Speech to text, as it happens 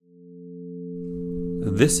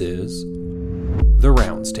This is The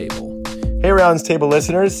Rounds Table. Hey, Rounds Table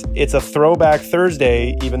listeners. It's a throwback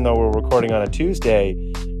Thursday, even though we're recording on a Tuesday.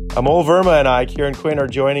 Amol Verma and I, Kieran Quinn, are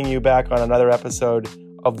joining you back on another episode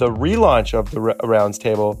of the relaunch of the Rounds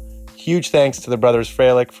Table. Huge thanks to the brothers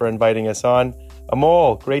Freilich for inviting us on.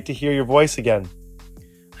 Amol, great to hear your voice again.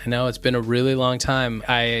 I know, it's been a really long time.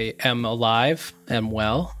 I am alive and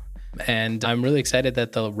well, and I'm really excited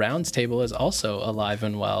that the Rounds Table is also alive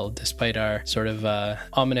and well, despite our sort of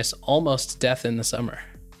ominous almost death in the summer.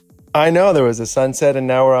 I know, there was a sunset and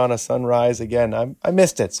now we're on a sunrise again. I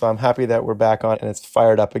missed it, so I'm happy that we're back on and it's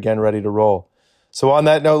fired up again, ready to roll. So on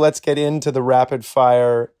that note, let's get into the rapid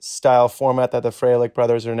fire style format that the Freilich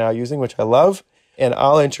brothers are now using, which I love. And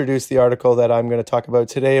I'll introduce the article that I'm going to talk about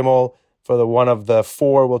today, Amol. For the one of the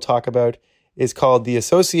four we'll talk about is called The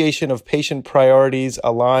Association of Patient Priorities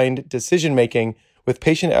Aligned Decision-Making with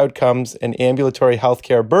Patient Outcomes and Ambulatory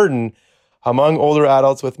Healthcare Burden Among Older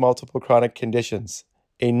Adults with Multiple Chronic Conditions,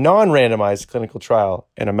 a non-randomized clinical trial,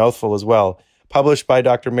 and a mouthful as well, published by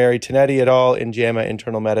Dr. Mary Tinetti et al. In JAMA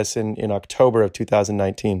Internal Medicine in October of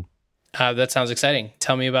 2019. That sounds exciting.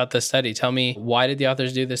 Tell me about this study. Tell me, why did the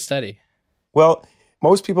authors do this study? Well,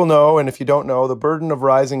 most people know, and if you don't know, the burden of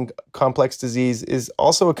rising complex disease is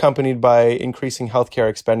also accompanied by increasing healthcare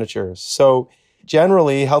expenditures. So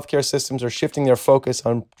generally, healthcare systems are shifting their focus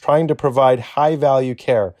on trying to provide high-value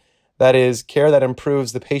care. That is, care that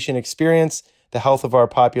improves the patient experience, the health of our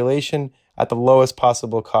population, at the lowest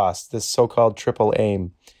possible cost, this so-called triple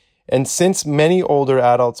aim. And since many older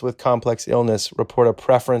adults with complex illness report a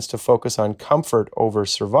preference to focus on comfort over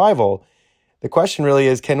survival, the question really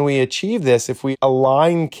is, can we achieve this if we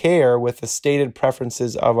align care with the stated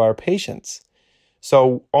preferences of our patients?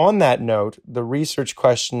 So on that note, the research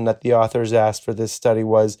question that the authors asked for this study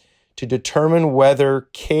was to determine whether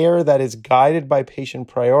care that is guided by patient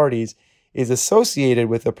priorities is associated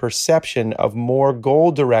with a perception of more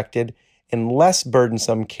goal-directed and less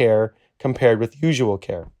burdensome care compared with usual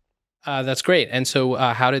care. That's great. And so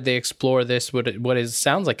how did they explore this?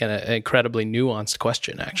 Sounds like an incredibly nuanced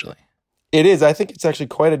question, actually. It is. I think it's actually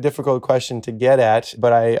quite a difficult question to get at,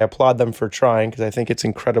 but I applaud them for trying because I think it's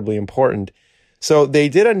incredibly important. So they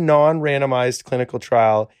did a non-randomized clinical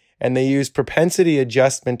trial and they used propensity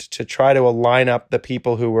adjustment to try to align up the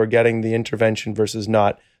people who were getting the intervention versus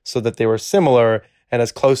not so that they were similar and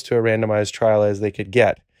as close to a randomized trial as they could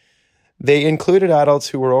get. They included adults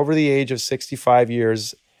who were over the age of 65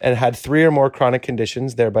 years and had 3 or more chronic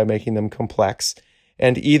conditions, thereby making them complex,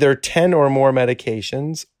 and either 10 or more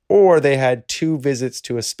medications, or they had 2 visits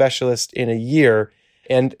to a specialist in a year,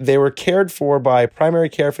 and they were cared for by primary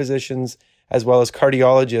care physicians as well as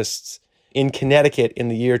cardiologists in Connecticut in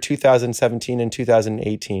the year 2017 and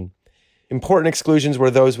 2018. Important exclusions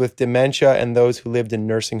were those with dementia and those who lived in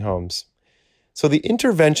nursing homes. So the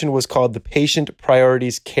intervention was called the Patient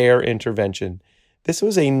Priorities Care Intervention. This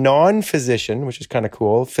was a non-physician, which is kind of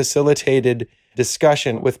cool, facilitated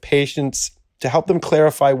discussion with patients to help them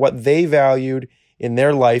clarify what they valued in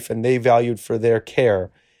their life and they valued for their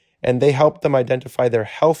care. And they helped them identify their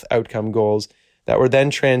health outcome goals that were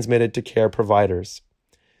then transmitted to care providers.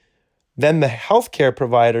 Then the healthcare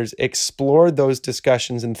providers explored those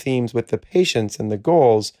discussions and themes with the patients and the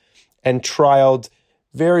goals and trialed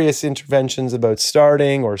various interventions about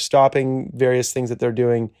starting or stopping various things that they're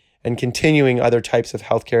doing and continuing other types of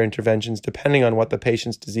healthcare interventions depending on what the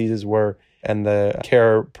patient's diseases were and the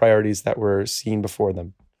care priorities that were seen before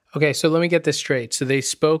them. Okay, so let me get this straight. So they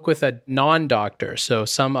spoke with a non-doctor, so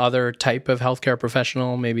some other type of healthcare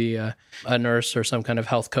professional, maybe a nurse or some kind of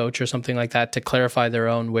health coach or something like that, to clarify their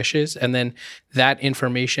own wishes. And then that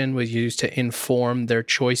information was used to inform their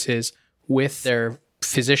choices with their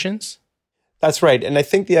physicians? That's right. And I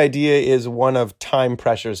think the idea is one of time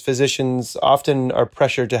pressures. Physicians often are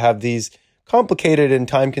pressured to have these complicated and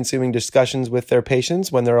time-consuming discussions with their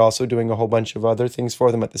patients when they're also doing a whole bunch of other things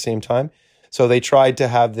for them at the same time. So they tried to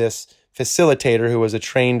have this facilitator who was a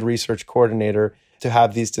trained research coordinator to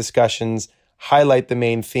have these discussions, highlight the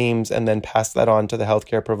main themes, and then pass that on to the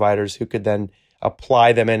healthcare providers who could then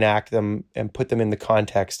apply them, enact them, and put them in the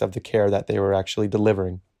context of the care that they were actually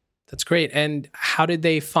delivering. That's great. And how did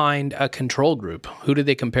they find a control group? Who did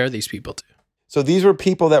they compare these people to? So these were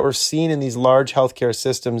people that were seen in these large healthcare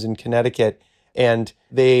systems in Connecticut, and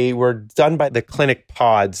they were done by the clinic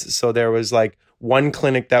pods. So there was like one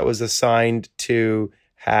clinic that was assigned to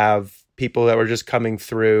have people that were just coming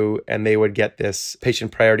through and they would get this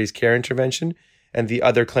patient priorities care intervention. And the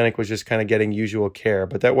other clinic was just kind of getting usual care.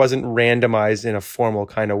 But that wasn't randomized in a formal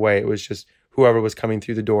kind of way. It was just whoever was coming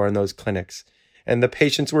through the door in those clinics. And the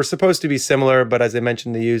patients were supposed to be similar, but as I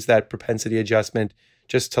mentioned, they used that propensity adjustment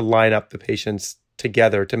just to line up the patients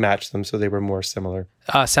together to match them so they were more similar.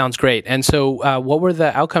 Sounds great. And so what were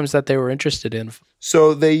the outcomes that they were interested in?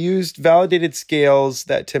 So they used validated scales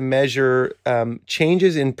that to measure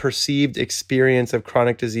changes in perceived experience of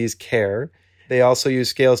chronic disease care. They also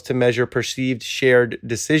used scales to measure perceived shared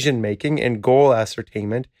decision-making and goal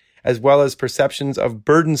ascertainment, as well as perceptions of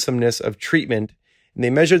burdensomeness of treatment. And they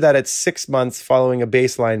measured that at 6 months following a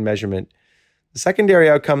baseline measurement. The secondary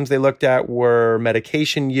outcomes they looked at were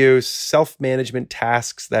medication use, self-management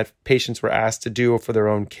tasks that patients were asked to do for their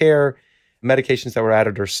own care, medications that were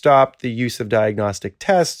added or stopped, the use of diagnostic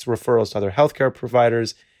tests, referrals to other healthcare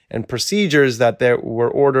providers, and procedures that were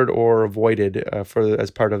ordered or avoided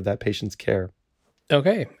as part of that patient's care.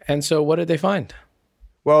 Okay. And so what did they find?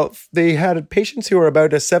 Well, they had patients who were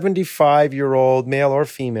about a 75-year-old male or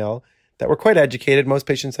female that were quite educated. Most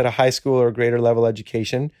patients had a high school or greater level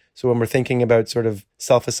education. So when we're thinking about sort of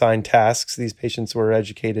self-assigned tasks, these patients were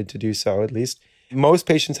educated to do so, at least. Most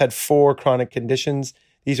patients had 4 chronic conditions.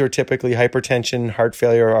 These are typically hypertension, heart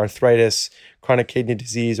failure, arthritis, chronic kidney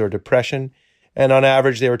disease, or depression. And on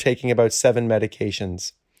average, they were taking about 7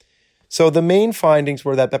 medications. So the main findings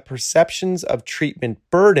were that the perceptions of treatment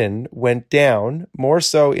burden went down, more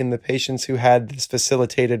so in the patients who had this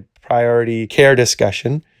facilitated priority care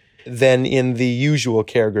discussion than in the usual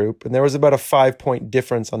care group. And there was about a 5-point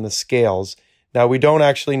difference on the scales. Now, we don't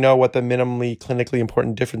actually know what the minimally clinically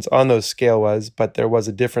important difference on those scale was, but there was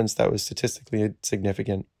a difference that was statistically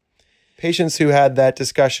significant. Patients who had that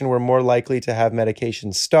discussion were more likely to have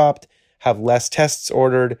medications stopped, have less tests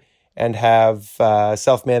ordered, and have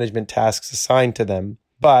self-management tasks assigned to them.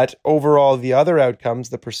 But overall, the other outcomes,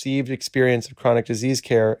 the perceived experience of chronic disease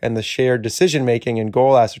care and the shared decision-making and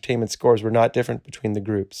goal ascertainment scores were not different between the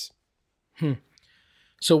groups.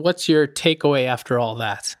 So what's your takeaway after all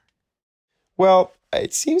that? Well,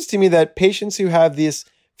 it seems to me that patients who have these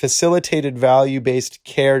facilitated value-based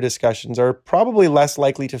care discussions are probably less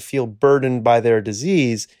likely to feel burdened by their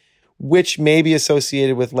disease, which may be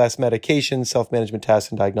associated with less medication, self-management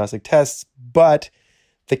tasks, and diagnostic tests, but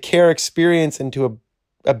the care experience and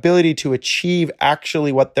ability to achieve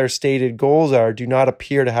actually what their stated goals are do not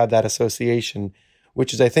appear to have that association,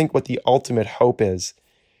 which is, I think, what the ultimate hope is.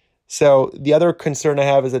 So the other concern I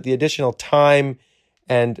have is that the additional time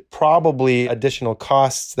and probably additional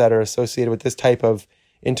costs that are associated with this type of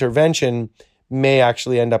intervention may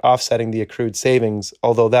actually end up offsetting the accrued savings,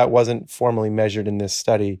 although that wasn't formally measured in this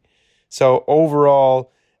study. So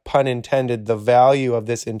overall, pun intended, the value of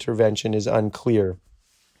this intervention is unclear.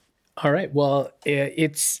 All right. Well,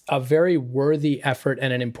 it's a very worthy effort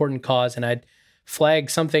and an important cause. And I'd flag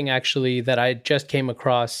something actually that I just came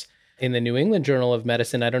across in the New England Journal of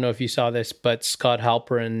Medicine. I don't know if you saw this, but Scott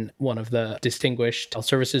Halperin, one of the distinguished health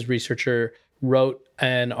services researcher, wrote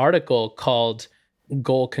an article called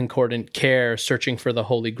Goal Concordant Care, Searching for the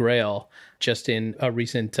Holy Grail, just in a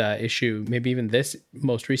recent issue, maybe even this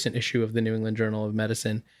most recent issue of the New England Journal of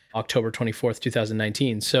Medicine, October 24th,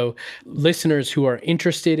 2019. So listeners who are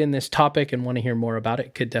interested in this topic and want to hear more about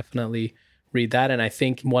it could definitely read that. And I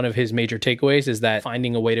think one of his major takeaways is that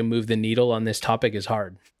finding a way to move the needle on this topic is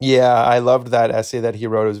hard. Yeah, I loved that essay that he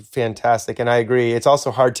wrote. It was fantastic. And I agree. It's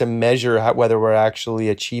also hard to measure whether we're actually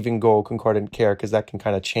achieving goal concordant care because that can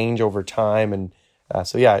kind of change over time. And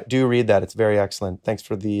so yeah, do read that. It's very excellent. Thanks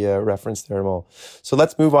for the reference there, Mo. So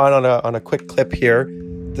let's move on a quick clip here.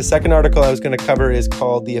 The second article I was going to cover is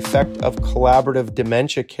called The Effect of Collaborative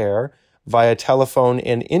Dementia Care via Telephone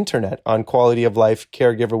and Internet on Quality of Life,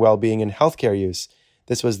 Caregiver Wellbeing, and Healthcare Use.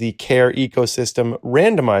 This was the Care Ecosystem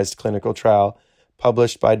randomized clinical trial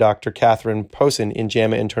published by Dr. Catherine Posen in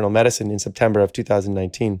JAMA Internal Medicine in September of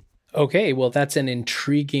 2019. Okay, well, that's an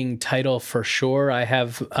intriguing title for sure. I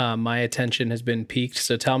have, my attention has been piqued.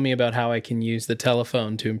 So tell me about how I can use the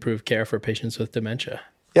telephone to improve care for patients with dementia.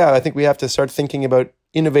 Yeah, I think we have to start thinking about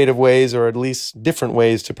innovative ways or at least different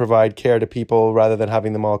ways to provide care to people rather than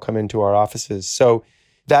having them all come into our offices. So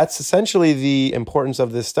that's essentially the importance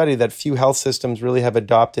of this study, that few health systems really have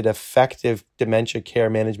adopted effective dementia care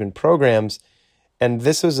management programs. And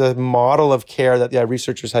this was a model of care that the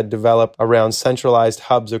researchers had developed around centralized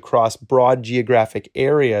hubs across broad geographic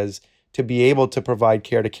areas to be able to provide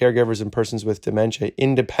care to caregivers and persons with dementia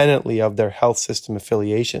independently of their health system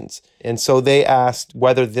affiliations. And so they asked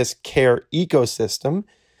whether this care ecosystem,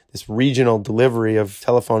 this regional delivery of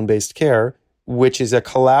telephone-based care, which is a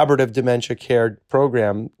collaborative dementia care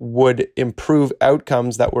program, would improve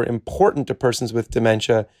outcomes that were important to persons with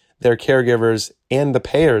dementia, their caregivers, and the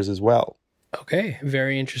payers as well. Okay,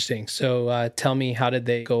 very interesting. So tell me, how did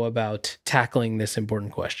they go about tackling this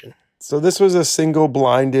important question? So this was a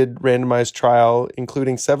single-blinded randomized trial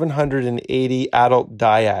including 780 adult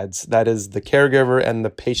dyads, that is the caregiver and the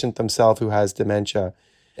patient themselves who has dementia.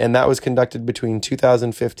 And that was conducted between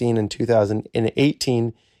 2015 and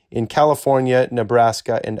 2018 in California,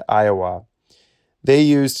 Nebraska, and Iowa. They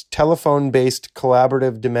used telephone-based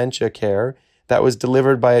collaborative dementia care that was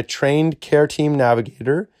delivered by a trained care team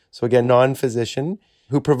navigator, so again, non-physician,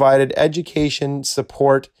 who provided education,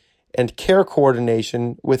 support, and care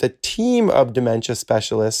coordination with a team of dementia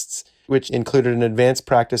specialists, which included an advanced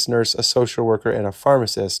practice nurse, a social worker, and a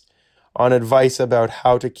pharmacist, on advice about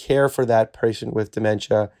how to care for that patient with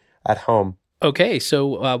dementia at home. Okay,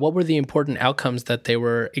 so what were the important outcomes that they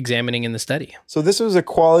were examining in the study? So this was a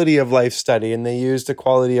quality of life study, and they used a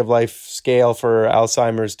quality of life scale for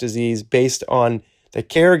Alzheimer's disease based on the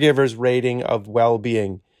caregiver's rating of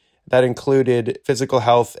well-being. That included physical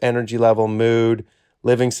health, energy level, mood,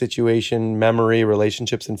 living situation, memory,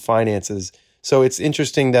 relationships, and finances. So it's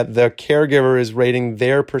interesting that the caregiver is rating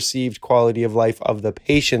their perceived quality of life of the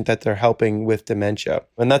patient that they're helping with dementia.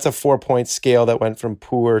 And that's a 4-point scale that went from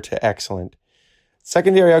poor to excellent.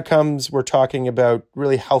 Secondary outcomes, we're talking about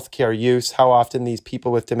really healthcare use, how often these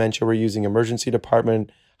people with dementia were using emergency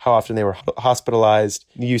department, how often they were hospitalized,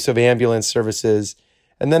 the use of ambulance services.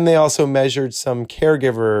 And then they also measured some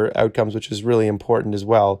caregiver outcomes, which is really important as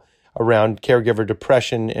well, around caregiver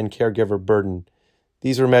depression and caregiver burden.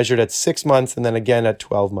 These were measured at 6 months and then again at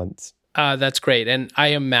 12 months. That's great. And I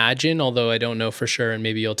imagine, although I don't know for sure, and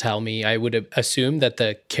maybe you'll tell me, I would assume that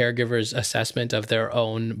the caregiver's assessment of their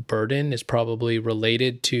own burden is probably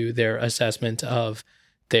related to their assessment of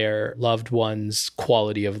their loved one's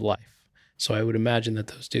quality of life. So I would imagine that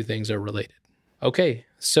those two things are related. Okay,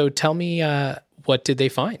 so tell me, what did they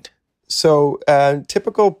find? So a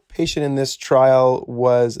typical patient in this trial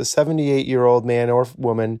was a 78-year-old man or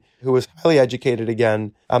woman who was highly educated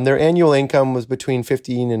again. Their annual income was between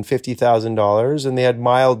 $15,000 and $50,000, and they had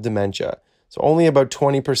mild dementia. So only about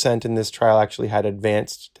 20% in this trial actually had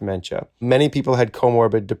advanced dementia. Many people had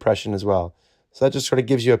comorbid depression as well. So that just sort of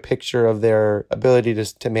gives you a picture of their ability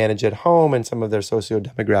to manage at home and some of their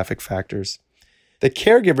socio-demographic factors. The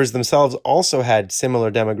caregivers themselves also had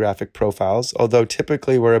similar demographic profiles, although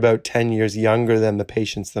typically were about 10 years younger than the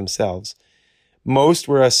patients themselves. Most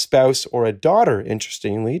were a spouse or a daughter,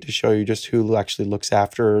 interestingly, to show you just who actually looks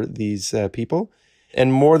after these people.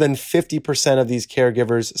 And more than 50% of these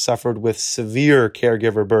caregivers suffered with severe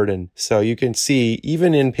caregiver burden. So you can see,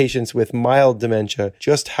 even in patients with mild dementia,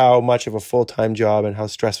 just how much of a full-time job and how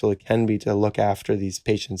stressful it can be to look after these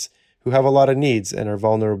patients who have a lot of needs and are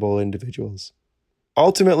vulnerable individuals.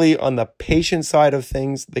 Ultimately, on the patient side of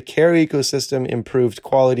things, the care ecosystem improved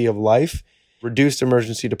quality of life, reduced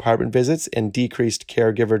emergency department visits, and decreased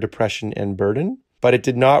caregiver depression and burden. But it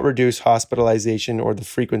did not reduce hospitalization or the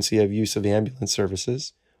frequency of use of ambulance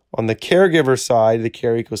services. On the caregiver side, the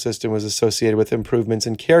care ecosystem was associated with improvements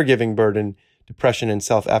in caregiving burden, depression, and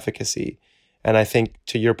self-efficacy. And I think,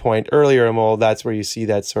 to your point earlier, Amol, that's where you see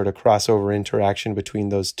that sort of crossover interaction between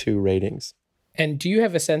those two ratings. And do you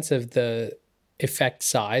have a sense of the effect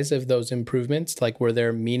size of those improvements? Like, were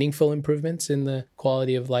there meaningful improvements in the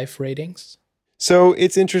quality of life ratings? So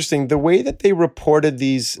it's interesting. The way that they reported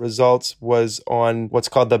these results was on what's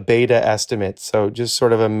called the beta estimate. So just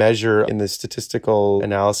sort of a measure in the statistical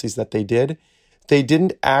analyses that they did. They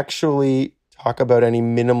didn't actually talk about any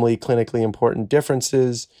minimally clinically important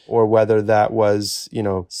differences or whether that was,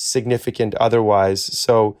 significant otherwise.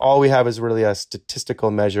 So all we have is really a statistical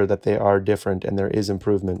measure that they are different and there is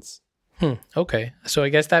improvements. Okay. So I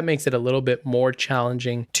guess that makes it a little bit more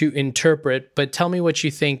challenging to interpret, but tell me what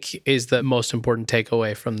you think is the most important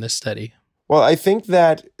takeaway from this study. Well, I think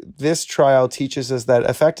that this trial teaches us that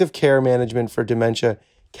effective care management for dementia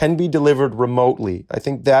can be delivered remotely. I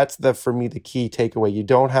think that's for me, the key takeaway. You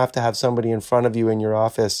don't have to have somebody in front of you in your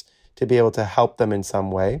office to be able to help them in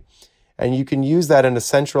some way. And you can use that in a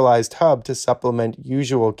centralized hub to supplement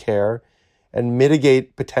usual care and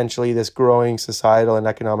mitigate potentially this growing societal and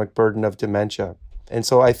economic burden of dementia. And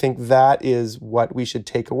so I think that is what we should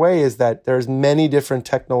take away, is that there's many different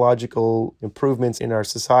technological improvements in our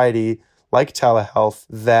society, like telehealth,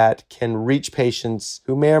 that can reach patients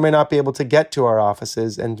who may or may not be able to get to our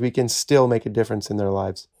offices, and we can still make a difference in their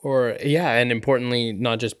lives. And importantly,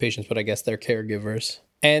 not just patients, but I guess their caregivers.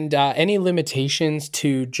 And any limitations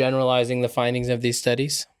to generalizing the findings of these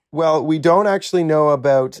studies? Well, we don't actually know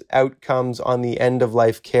about outcomes on the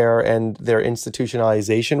end-of-life care and their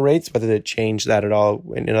institutionalization rates, whether it changed that at all.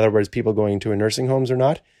 In other words, people going to nursing homes or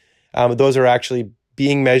not. Those are actually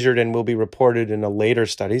being measured and will be reported in a later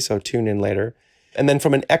study, so tune in later. And then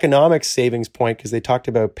from an economic savings point, because they talked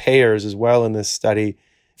about payers as well in this study,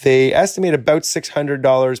 They estimate about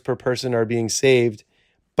 $600 per person are being saved,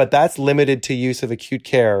 but that's limited to use of acute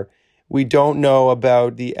care. We don't know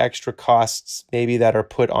about the extra costs maybe that are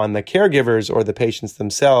put on the caregivers or the patients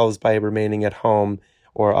themselves by remaining at home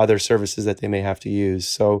or other services that they may have to use.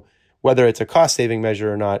 So whether it's a cost-saving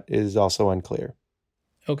measure or not is also unclear.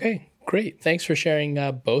 Okay, great. Thanks for sharing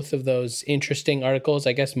both of those interesting articles.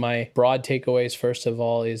 I guess my broad takeaways, first of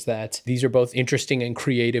all, is that these are both interesting and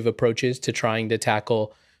creative approaches to trying to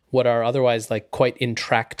tackle what are otherwise like quite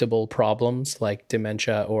intractable problems like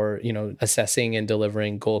dementia or, assessing and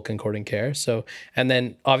delivering goal concordant care. So, and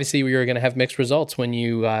then obviously you're going to have mixed results when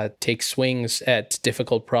you take swings at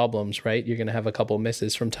difficult problems, right? You're going to have a couple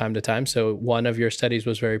misses from time to time. So one of your studies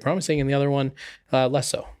was very promising and the other one less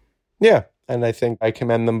so. Yeah. And I think I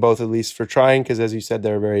commend them both at least for trying because, as you said,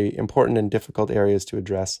 they're very important and difficult areas to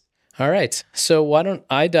address. All right. So why don't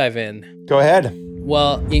I dive in? Go ahead.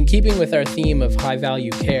 Well, in keeping with our theme of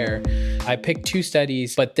high-value care, I picked two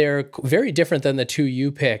studies, but they're very different than the two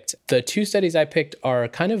you picked. The two studies I picked are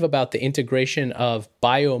kind of about the integration of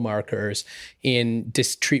biomarkers in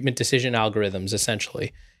treatment decision algorithms,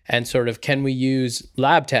 essentially. And sort of, can we use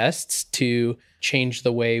lab tests to change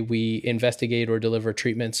the way we investigate or deliver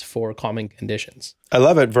treatments for common conditions? I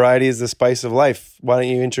love it. Variety is the spice of life. Why don't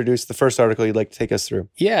you introduce the first article you'd like to take us through?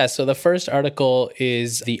 Yeah, so the first article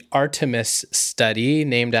is the Artemis study,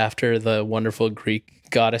 named after the wonderful Greek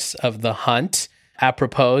goddess of the hunt.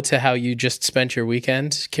 Apropos to how you just spent your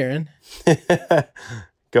weekend, Kieran.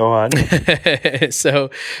 Go on. So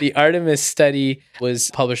the Artemis study was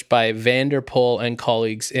published by Vanderpoel and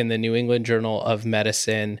colleagues in the New England Journal of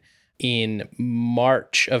Medicine in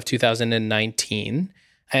March of 2019.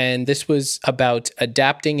 And this was about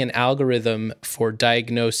adapting an algorithm for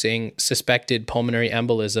diagnosing suspected pulmonary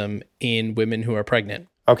embolism in women who are pregnant.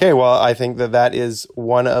 Okay, well, I think that is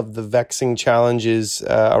one of the vexing challenges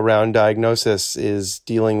around diagnosis is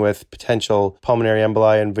dealing with potential pulmonary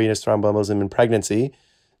emboli and venous thromboembolism in pregnancy.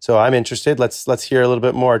 So I'm interested. Let's hear a little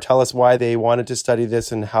bit more. Tell us why they wanted to study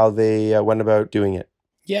this and how they went about doing it.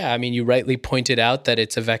 Yeah, I mean, you rightly pointed out that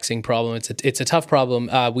it's a vexing problem. It's a tough problem.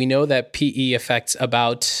 We know that PE affects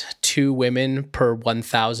about 2 women per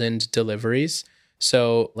 1,000 deliveries.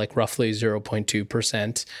 So like roughly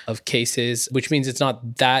 0.2% of cases, which means it's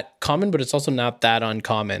not that common, but it's also not that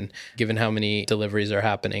uncommon given how many deliveries are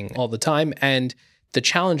happening all the time. And the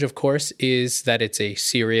challenge, of course, is that it's a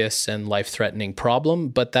serious and life-threatening problem,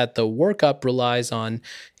 but that the workup relies on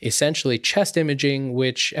essentially chest imaging,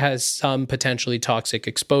 which has some potentially toxic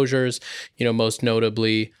exposures, most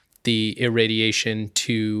notably the irradiation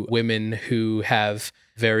to women who have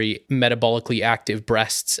very metabolically active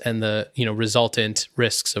breasts and the, resultant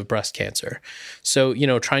risks of breast cancer. So,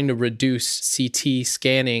 trying to reduce CT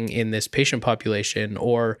scanning in this patient population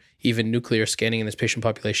or even nuclear scanning in this patient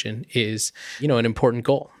population is, an important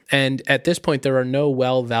goal. And at this point, there are no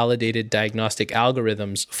well-validated diagnostic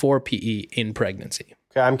algorithms for PE in pregnancy.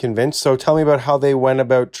 Okay, I'm convinced. So tell me about how they went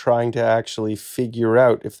about trying to actually figure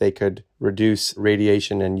out if they could reduce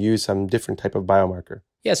radiation and use some different type of biomarker.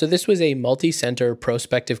 Yeah, so this was a multi-center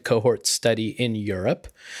prospective cohort study in Europe,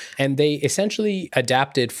 and they essentially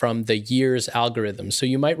adapted from the YEARS algorithm. So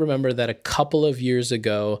you might remember that a couple of years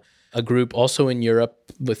ago, a group also in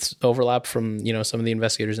Europe with overlap from, some of the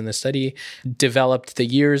investigators in this study developed the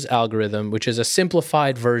YEARS algorithm, which is a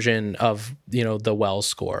simplified version of, the Wells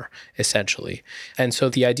score, essentially. And so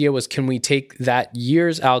the idea was, can we take that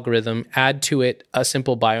YEARS algorithm, add to it a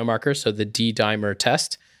simple biomarker, so the D-dimer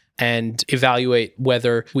test, and evaluate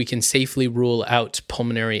whether we can safely rule out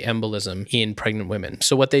pulmonary embolism in pregnant women.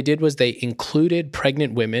 So what they did was they included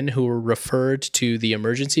pregnant women who were referred to the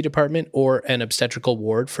emergency department or an obstetrical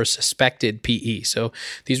ward for suspected PE. So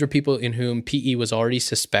these were people in whom PE was already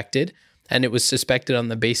suspected, and it was suspected on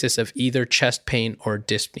the basis of either chest pain or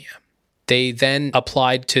dyspnea. They then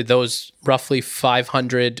applied to those roughly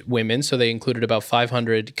 500 women, so they included about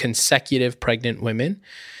 500 consecutive pregnant women,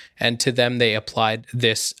 and to them, they applied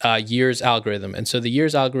this YEARS algorithm. And so the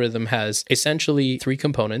YEARS algorithm has essentially 3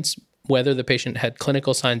 components: whether the patient had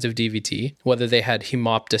clinical signs of DVT, whether they had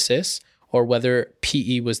hemoptysis, or whether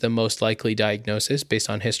PE was the most likely diagnosis based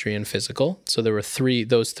on history and physical. So there were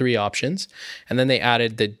those three options. And then they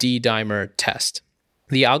added the D-dimer test.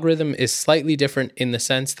 The algorithm is slightly different in the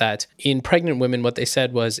sense that in pregnant women, what they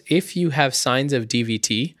said was, if you have signs of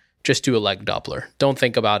DVT, just do a leg Doppler. Don't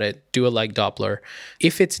think about it. Do a leg Doppler.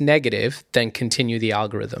 If it's negative, then continue the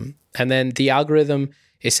algorithm. And then the algorithm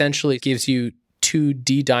essentially gives you 2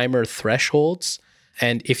 D-dimer thresholds.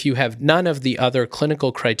 And if you have none of the other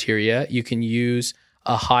clinical criteria, you can use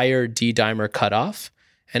a higher D-dimer cutoff.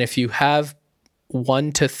 And if you have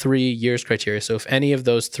 1 to 3 years criteria. So if any of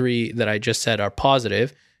those three that I just said are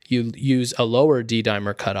positive, you use a lower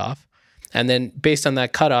D-dimer cutoff. And then based on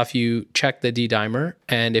that cutoff, you check the D-dimer.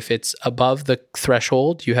 And if it's above the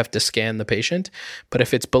threshold, you have to scan the patient. But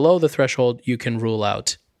if it's below the threshold, you can rule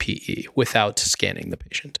out PE without scanning the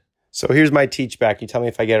patient. So here's my teach back. You tell me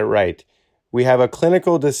if I get it right. We have a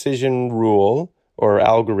clinical decision rule or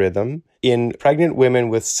algorithm in pregnant women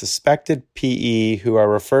with suspected PE who are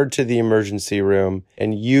referred to the emergency room,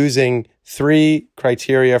 and using 3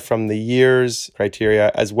 criteria from the years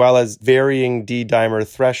criteria, as well as varying D-dimer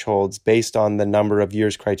thresholds based on the number of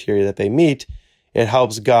years criteria that they meet. It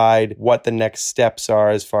helps guide what the next steps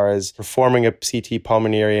are as far as performing a CT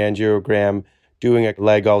pulmonary angiogram, doing a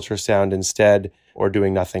leg ultrasound instead, or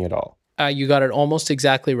doing nothing at all. You got it almost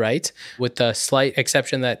exactly right, with the slight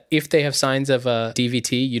exception that if they have signs of a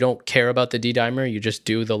DVT, you don't care about the D-dimer, you just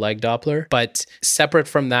do the leg Doppler. But separate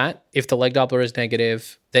from that, if the leg Doppler is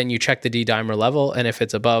negative, then you check the D-dimer level. And if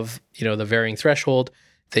it's above, the varying threshold,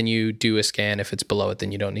 then you do a scan. If it's below it,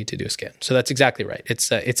 then you don't need to do a scan. So that's exactly right.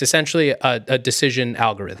 It's essentially a decision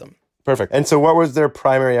algorithm. Perfect. And so what was their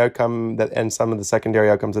primary outcome and some of the secondary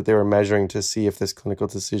outcomes that they were measuring to see if this clinical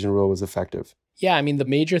decision rule was effective? Yeah, the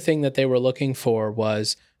major thing that they were looking for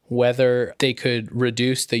was whether they could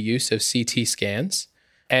reduce the use of CT scans.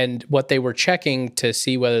 And what they were checking to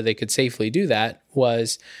see whether they could safely do that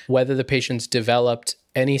was whether the patients developed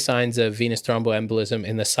any signs of venous thromboembolism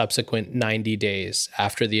in the subsequent 90 days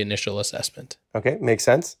after the initial assessment. Okay, makes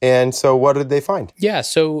sense. And so what did they find? Yeah,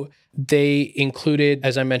 so they included,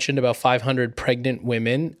 as I mentioned, about 500 pregnant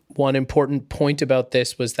women. One important point about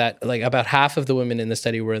this was that about half of the women in the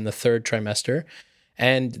study were in the 3rd trimester.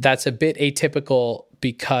 And that's a bit atypical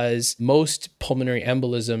because most pulmonary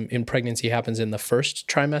embolism in pregnancy happens in the 1st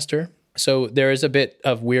trimester. So there is a bit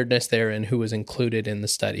of weirdness there in who was included in the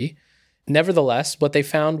study. Nevertheless, what they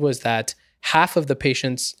found was that half of the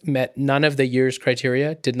patients met none of the years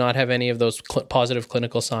criteria, did not have any of those positive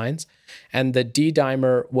clinical signs, and the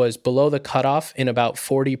D-dimer was below the cutoff in about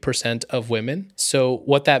 40% of women. So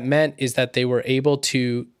what that meant is that they were able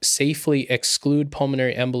to safely exclude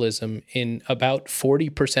pulmonary embolism in about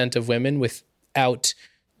 40% of women without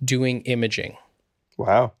doing imaging.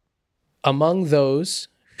 Wow. Among those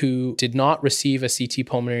who did not receive a CT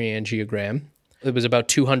pulmonary angiogram, it was about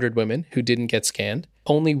 200 women who didn't get scanned.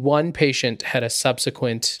 Only one patient had a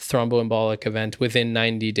subsequent thromboembolic event within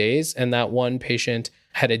 90 days, and that one patient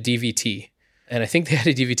had a DVT. And I think they had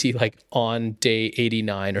a DVT on day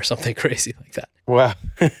 89 or something crazy like that. Wow.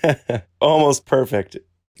 Almost perfect.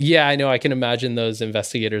 Yeah, I know. I can imagine those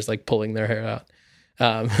investigators pulling their hair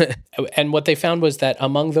out. And what they found was that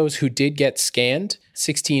among those who did get scanned,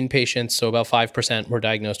 16 patients, so about 5%, were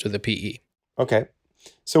diagnosed with a PE. Okay.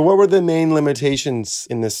 So what were the main limitations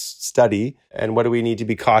in this study, and what do we need to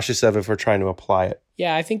be cautious of if we're trying to apply it?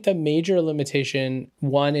 Yeah, I think the major limitation,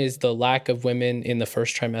 one, is the lack of women in the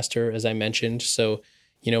 1st trimester, as I mentioned. So,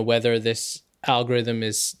 whether this algorithm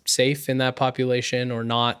is safe in that population or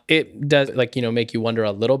not, it does make you wonder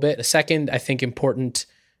a little bit. A second, I think, important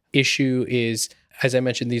issue is, as I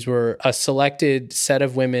mentioned, these were a selected set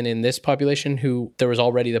of women in this population who there was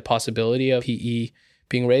already the possibility of PE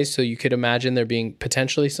being raised. So you could imagine there being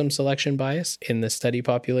potentially some selection bias in the study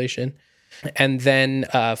population. And then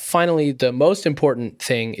finally, the most important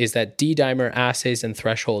thing is that D-dimer assays and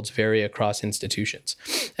thresholds vary across institutions.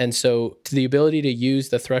 And so the ability to use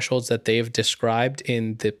the thresholds that they've described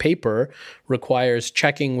in the paper requires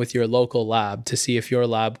checking with your local lab to see if your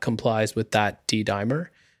lab complies with that D-dimer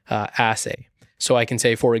assay. So I can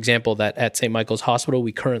say, for example, that at St. Michael's Hospital,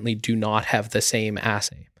 we currently do not have the same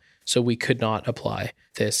assay. So we could not apply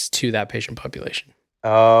this to that patient population.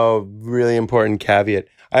 Oh, really important caveat.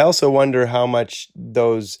 I also wonder how much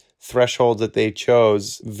those thresholds that they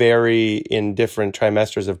chose vary in different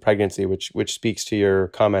trimesters of pregnancy, which speaks to your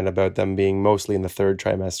comment about them being mostly in the 3rd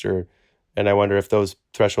trimester. And I wonder if those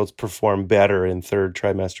thresholds perform better in 3rd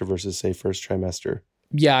trimester versus, say, 1st trimester.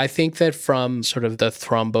 Yeah, I think that from sort of the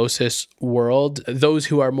thrombosis world, those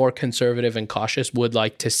who are more conservative and cautious would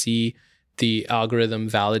like to see the algorithm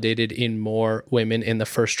validated in more women in the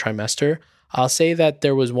 1st trimester. I'll say that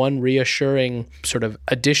there was one reassuring sort of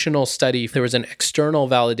additional study. There was an external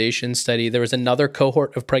validation study. There was another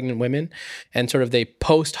cohort of pregnant women, and sort of they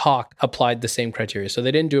post hoc applied the same criteria. So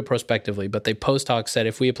they didn't do it prospectively, but they post hoc said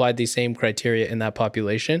if we applied these same criteria in that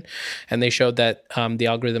population, and they showed that the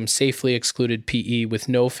algorithm safely excluded PE with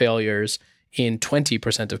no failures in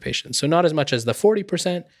 20% of patients. So not as much as the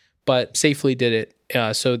 40%, but safely did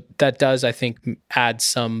it. So that does, I think, add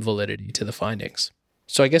some validity to the findings.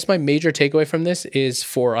 So I guess my major takeaway from this is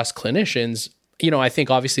for us clinicians, I think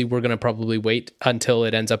obviously we're going to probably wait until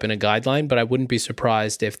it ends up in a guideline, but I wouldn't be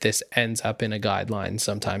surprised if this ends up in a guideline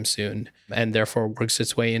sometime soon and therefore works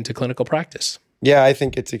its way into clinical practice. Yeah, I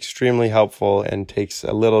think it's extremely helpful and takes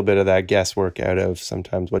a little bit of that guesswork out of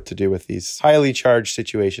sometimes what to do with these highly charged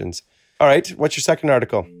situations. All right, what's your second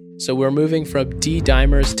article? So we're moving from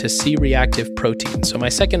D-dimers to C-reactive proteins. So my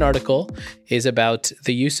second article is about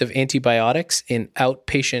the use of antibiotics in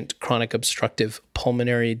outpatient chronic obstructive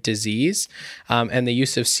pulmonary disease and the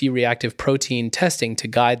use of C-reactive protein testing to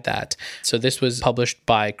guide that. So this was published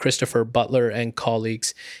by Christopher Butler and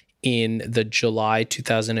colleagues in the July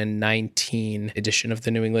 2019 edition of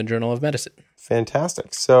the New England Journal of Medicine.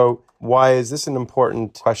 Fantastic. So why is this an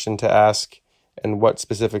important question to ask? And what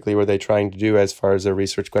specifically were they trying to do as far as their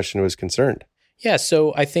research question was concerned? Yeah,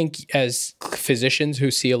 so I think as physicians who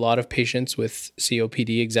see a lot of patients with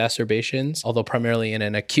COPD exacerbations, although primarily in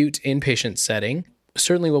an acute inpatient setting,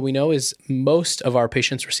 certainly what we know is most of our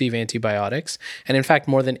patients receive antibiotics. And in fact,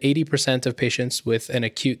 more than 80% of patients with an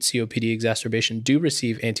acute COPD exacerbation do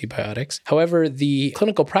receive antibiotics. However, the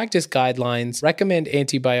clinical practice guidelines recommend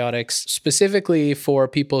antibiotics specifically for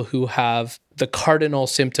people who have the cardinal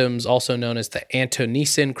symptoms, also known as the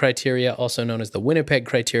Antonesen criteria, also known as the Winnipeg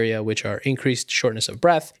criteria, which are increased shortness of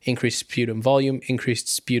breath, increased sputum volume, increased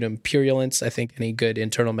sputum purulence. I think any good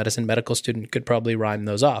internal medicine medical student could probably rhyme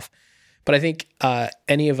those off. But I think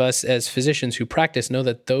any of us as physicians who practice know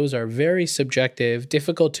that those are very subjective,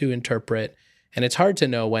 difficult to interpret, and it's hard to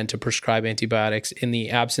know when to prescribe antibiotics in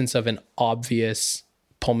the absence of an obvious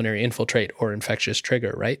pulmonary infiltrate or infectious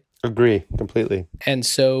trigger, right? Agree completely. And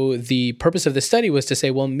so the purpose of the study was to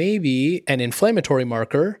say, well, maybe an inflammatory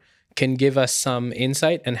marker can give us some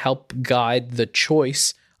insight and help guide the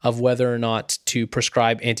choice of whether or not to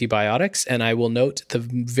prescribe antibiotics. And I will note the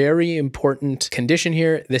very important condition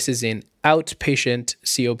here. This is in outpatient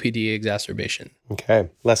COPD exacerbation. Okay.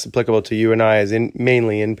 Less applicable to you and I as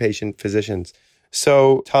mainly inpatient physicians.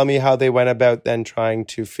 So tell me how they went about then trying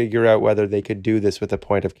to figure out whether they could do this with a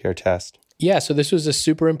point of care test. Yeah, so this was a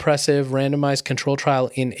super impressive randomized control trial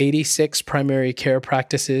in 86 primary care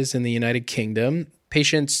practices in the United Kingdom.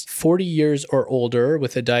 Patients 40 years or older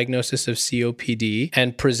with a diagnosis of COPD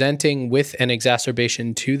and presenting with an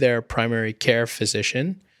exacerbation to their primary care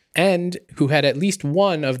physician and who had at least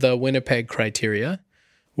one of the Winnipeg criteria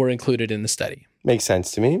were included in the study. Makes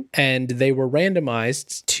sense to me. And they were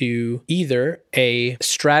randomized to either a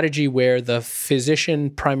strategy where the physician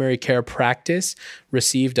primary care practice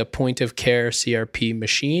received a point of care CRP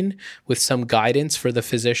machine with some guidance for the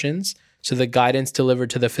physicians. So the guidance delivered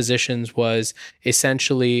to the physicians was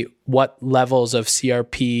essentially what levels of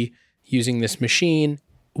CRP using this machine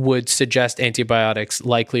would suggest antibiotics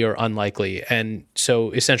likely or unlikely. And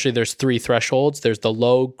so essentially there's three thresholds. There's the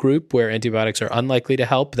low group where antibiotics are unlikely to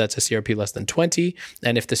help. That's a CRP less than 20.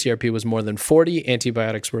 And if the CRP was more than 40,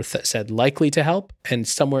 antibiotics were said likely to help. And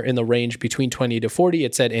somewhere in the range between 20 to 40,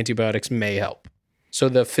 it said antibiotics may help. So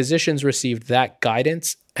the physicians received that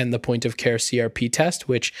guidance and the point of care CRP test,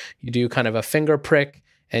 which you do kind of a finger prick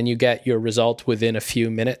and you get your result within a few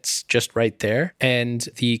minutes just right there. And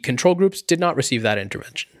the control groups did not receive that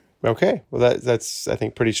intervention. Okay. Well, that's, I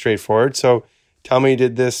think, pretty straightforward. So tell me,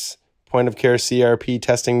 did this point of care CRP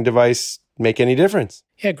testing device make any difference?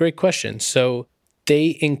 Yeah, great question. So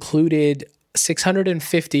they included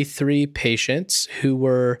 653 patients who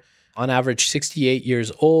were on average 68 years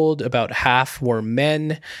old. About half were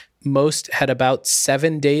men. Most had about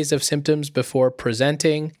 7 days of symptoms before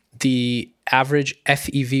presenting. The average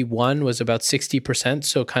FEV1 was about 60%,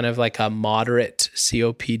 so kind of like a moderate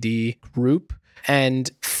COPD group.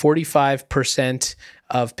 And 45%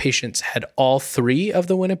 of patients had all three of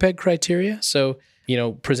the Winnipeg criteria. So,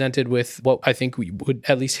 presented with what I think we would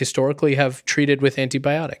at least historically have treated with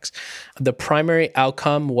antibiotics. The primary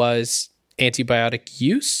outcome was antibiotic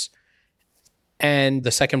use. And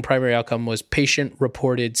the second primary outcome was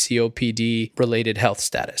patient-reported COPD-related health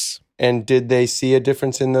status. And did they see a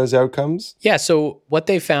difference in those outcomes? Yeah, so what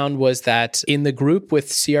they found was that in the group with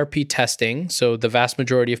CRP testing, so the vast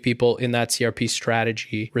majority of people in that CRP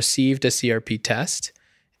strategy received a CRP test.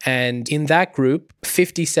 And in that group,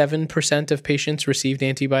 57% of patients received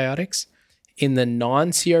antibiotics. In the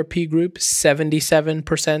non-CRP group,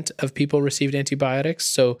 77% of people received antibiotics.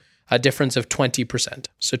 So a difference of 20%.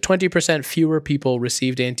 So 20% fewer people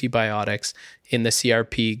received antibiotics in the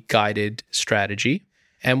CRP guided strategy.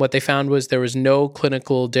 And what they found was there was no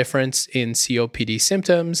clinical difference in COPD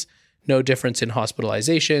symptoms, no difference in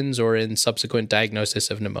hospitalizations or in subsequent diagnosis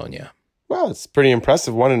of pneumonia. Well, it's pretty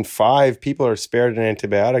impressive. 1 in 5 people are spared an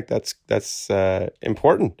antibiotic. That's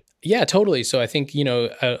important. Yeah, totally. So I think,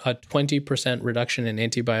 a 20% reduction in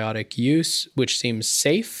antibiotic use, which seems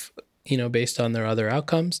safe, based on their other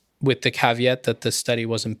outcomes, with the caveat that the study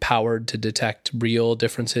wasn't powered to detect real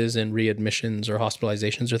differences in readmissions or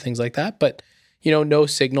hospitalizations or things like that. But, no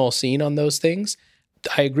signal seen on those things.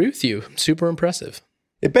 I agree with you. Super impressive.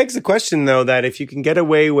 It begs the question, though, that if you can get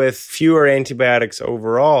away with fewer antibiotics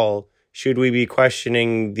overall, should we be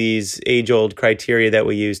questioning these age-old criteria that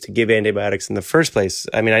we use to give antibiotics in the first place?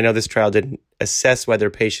 I mean, I know this trial didn't assess whether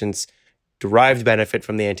patients derived benefit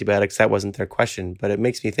from the antibiotics. That wasn't their question, but it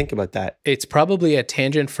makes me think about that. It's probably a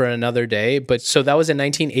tangent for another day, but so that was a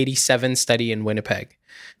 1987 study in Winnipeg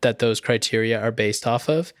that those criteria are based off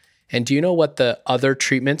of. And do you know what the other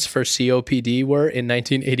treatments for COPD were in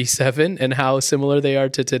 1987 and how similar they are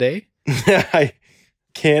to today? I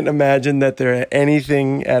can't imagine that they're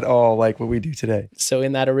anything at all like what we do today. So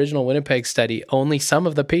in that original Winnipeg study, only some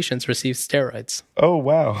of the patients received steroids. Oh,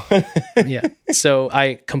 wow. Yeah. So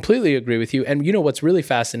I completely agree with you. And what's really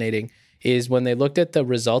fascinating is when they looked at the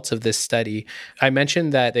results of this study, I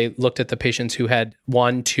mentioned that they looked at the patients who had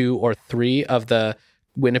 1, 2, or 3 of the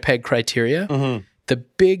Winnipeg criteria. Mm-hmm. The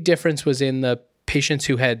big difference was in the patients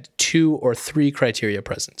who had 2 or 3 criteria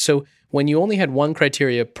present. So when you only had 1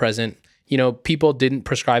 criteria present, people didn't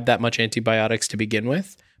prescribe that much antibiotics to begin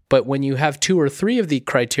with. But when you have 2 or 3 of the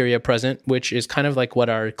criteria present, which is kind of like what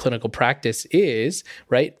our clinical practice is,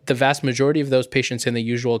 right? The vast majority of those patients in the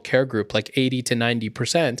usual care group, like 80 to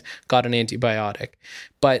 90%, got an antibiotic.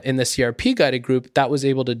 But in the CRP guided group, that was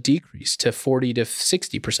able to decrease to 40 to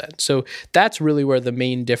 60%. So that's really where the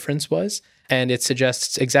main difference was. And it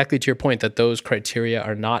suggests, exactly to your point, that those criteria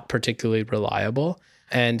are not particularly reliable.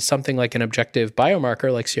 And something like an objective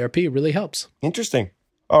biomarker like CRP really helps. Interesting.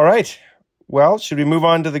 All right. Well, should we move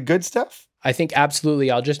on to the good stuff? I think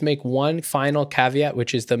absolutely. I'll just make one final caveat,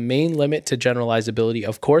 which is the main limit to generalizability,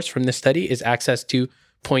 of course, from this study is access to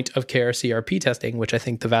point of care CRP testing, which I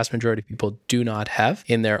think the vast majority of people do not have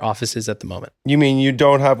in their offices at the moment. You mean you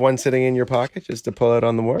don't have one sitting in your pocket just to pull out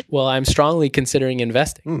on the ward? Well, I'm strongly considering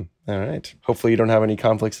investing. All right. Hopefully you don't have any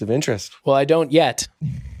conflicts of interest. Well, I don't yet.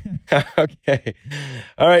 Okay.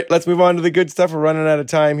 All right. Let's move on to the good stuff. We're running out of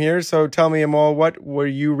time here. So tell me, Amol, what were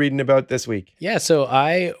you reading about this week? Yeah. So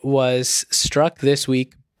I was struck this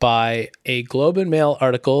week by a Globe and Mail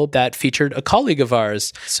article that featured a colleague of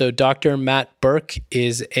ours. So Dr. Matt Burke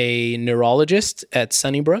is a neurologist at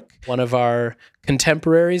Sunnybrook, one of our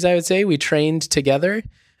contemporaries, I would say. We trained together,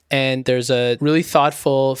 and there's a really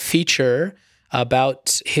thoughtful feature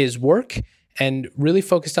about his work and really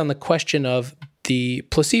focused on the question of the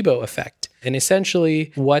placebo effect. And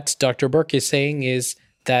essentially what Dr. Burke is saying is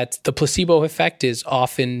that the placebo effect is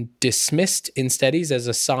often dismissed in studies as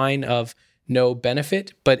a sign of no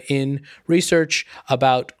benefit, but in research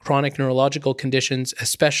about chronic neurological conditions,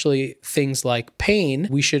 especially things like pain,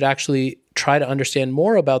 we should actually try to understand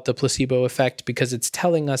more about the placebo effect because it's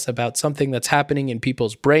telling us about something that's happening in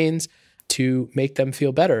people's brains to make them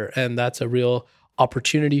feel better. And that's a real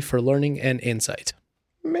opportunity for learning and insight.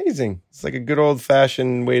 Amazing. It's like a good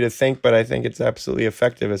old-fashioned way to think, but I think it's absolutely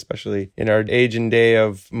effective, especially in our age and day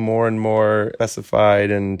of more and more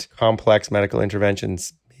specified and complex medical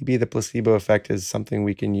interventions. Maybe the placebo effect is something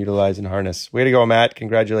we can utilize and harness. Way to go, Matt.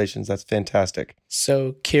 Congratulations. That's fantastic.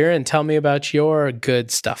 So, Kieran, tell me about your good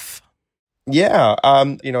stuff. Yeah.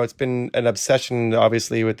 It's been an obsession,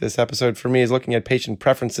 obviously, with this episode for me is looking at patient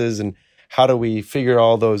preferences and how do we figure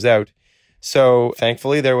all those out. So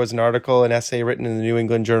thankfully, there was an essay written in the New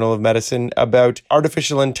England Journal of Medicine about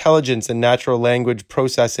artificial intelligence and natural language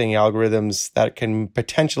processing algorithms that can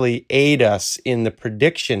potentially aid us in the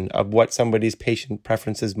prediction of what somebody's patient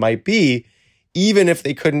preferences might be, even if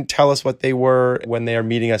they couldn't tell us what they were when they are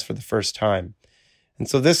meeting us for the first time. And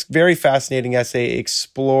so this very fascinating essay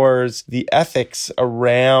explores the ethics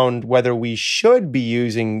around whether we should be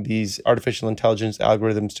using these artificial intelligence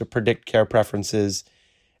algorithms to predict care preferences,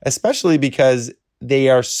 especially because they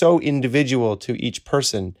are so individual to each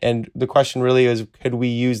person. And the question really is, could we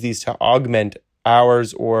use these to augment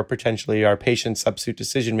ours or potentially our patient substitute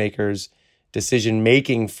decision makers'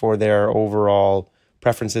 decision-making for their overall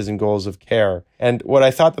preferences and goals of care? And what I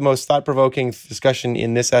thought the most thought-provoking discussion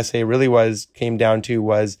in this essay really came down to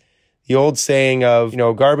was the old saying of,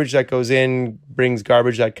 garbage that goes in brings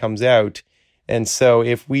garbage that comes out. And so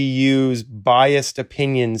if we use biased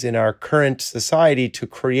opinions in our current society to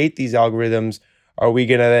create these algorithms, are we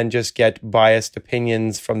going to then just get biased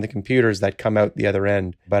opinions from the computers that come out the other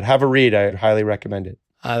end? But have a read. I highly recommend it.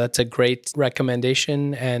 That's a great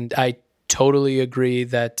recommendation. And I totally agree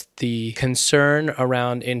that the concern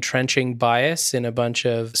around entrenching bias in a bunch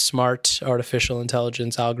of smart artificial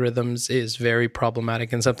intelligence algorithms is very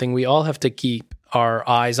problematic and something we all have to keep our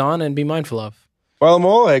eyes on and be mindful of. Well,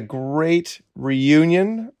 Amol, a great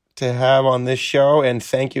reunion to have on this show. And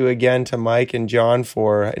thank you again to Mike and John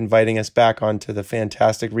for inviting us back onto the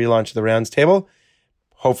fantastic relaunch of the Rounds Table.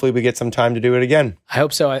 Hopefully we get some time to do it again. I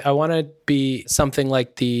hope so. I want to be something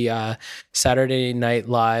like the Saturday Night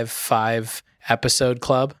Live 5 episode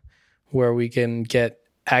club where we can get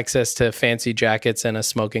access to fancy jackets and a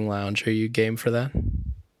smoking lounge. Are you game for that?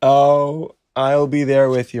 Oh, I'll be there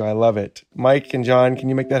with you. I love it. Mike and John, can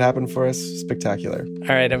you make that happen for us? Spectacular. All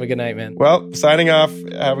right. Have a good night, man. Well, signing off.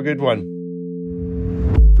 Have a good one.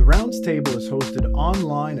 The Rounds Table is hosted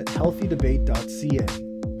online at healthydebate.ca.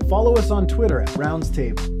 Follow us on Twitter at Rounds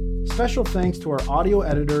Table. Special thanks to our audio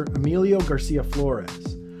editor, Emilio Garcia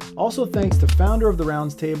Flores. Also thanks to founder of the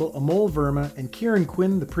Rounds Table, Amol Verma, and Kieran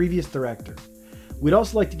Quinn, the previous director. We'd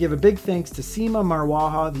also like to give a big thanks to Seema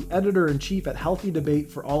Marwaha, the editor-in-chief at Healthy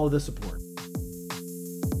Debate, for all of the support.